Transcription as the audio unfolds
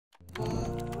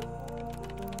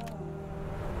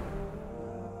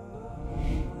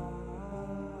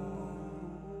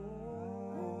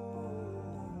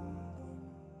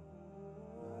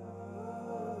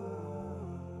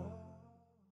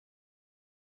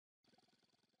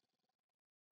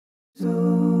I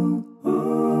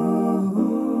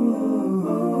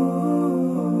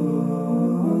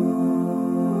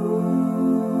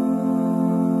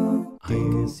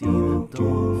can see the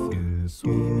dolphin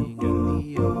swimming in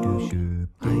the ocean.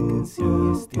 I can see a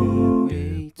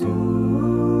stingray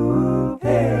too.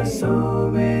 There are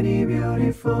so many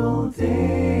beautiful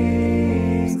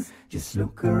things. Just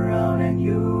look around and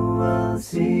you will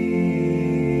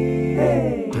see.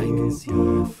 I can see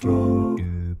a frog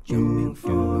jumping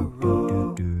from a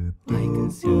rope. I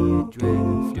can see a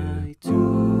dragonfly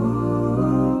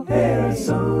too. There are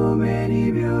so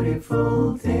many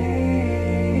beautiful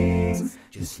things.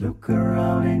 Just look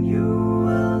around and you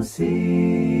will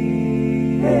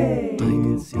see. I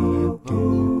can see a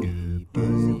bumblebee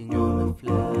buzzing on a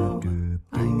flower.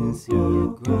 I can see a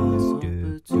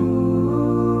grasshopper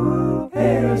too.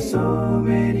 There are so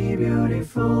many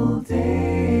beautiful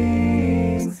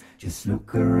things. Just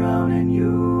look around and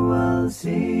you will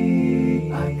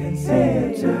see. I can see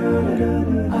a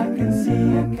turtle, I can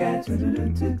see a cat,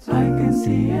 I can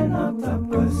see an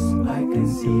octopus, I can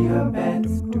see a bat,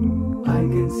 I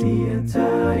can see a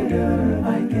tiger,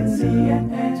 I can see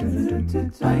an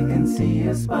ant, I can see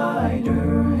a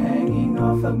spider hanging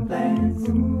off a plant,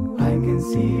 I can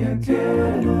see a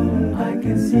cat, I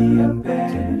can see a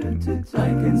bear, I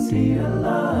can see a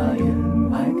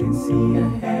lion, I can see a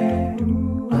hare,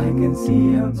 I can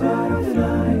see a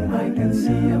butterfly, I can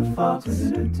see a fox,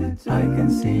 I can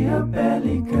see a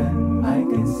pelican, I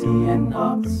can see an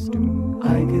ox,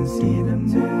 I can see the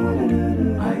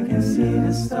moon, I can see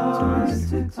the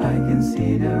stars, I can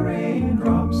see the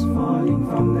raindrops falling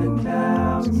from the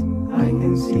clouds, I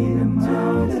can see the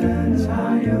mountains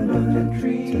high above the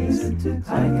trees,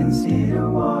 I can see the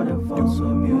waterfalls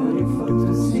so beautiful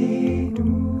to see,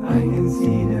 I can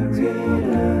see the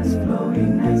rivers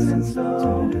flowing nice and slow,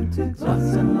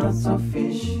 lots and lots of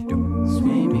fish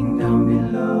swimming down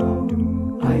below.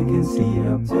 I can see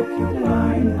a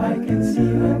porcupine, I can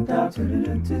see a duck,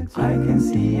 I can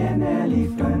see an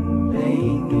elephant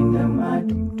playing in the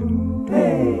mud.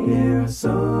 Hey, there are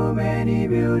so many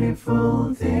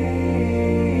beautiful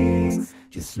things.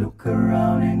 Just look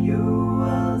around and you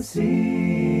will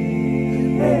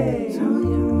see. Hey,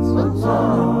 Allah,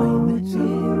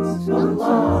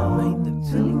 Allah, made the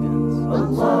pelicans,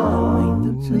 Allah, made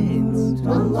the planes,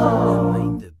 Allah,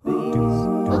 made the babies,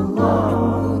 Allah, and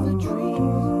all the trees,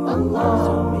 Allah,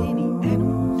 so many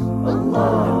animals Allah,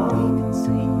 that we can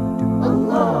see.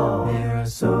 Allah. There are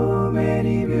so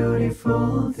many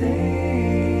beautiful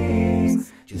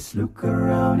things. Just look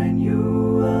around and you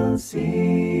will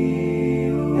see.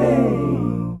 Hey.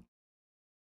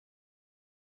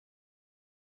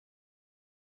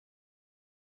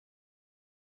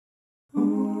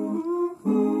 Ooh,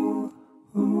 ooh,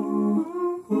 ooh.